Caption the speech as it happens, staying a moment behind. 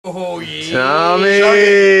Oh yeah, Tommy,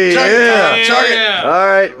 chug it. All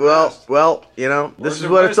right, well, you know, this is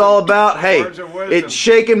what it's all about. Hey, it's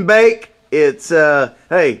shake and bake. It's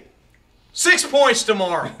hey, 6 points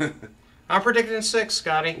tomorrow. I'm predicting 6,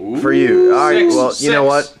 Scotty. for you. All right, well, you know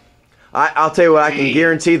 6. what? I'll tell you what. I can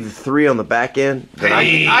guarantee the 3 on the back end.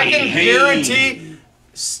 I can guarantee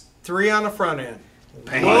 3 on the front end.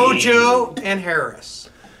 Mojo and Harris.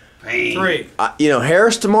 3. You know,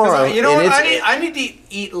 Harris tomorrow. You know and what? I need to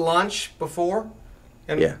eat lunch before,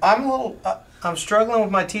 and Yeah. I'm struggling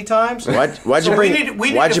with my tea times. Why'd you So bring? we need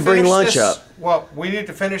Why'd to you bring finish lunch this- up? Well, we need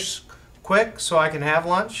to finish quick so I can have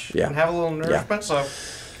lunch Yeah. and have a little nourishment. So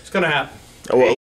it's gonna happen. Oh, well,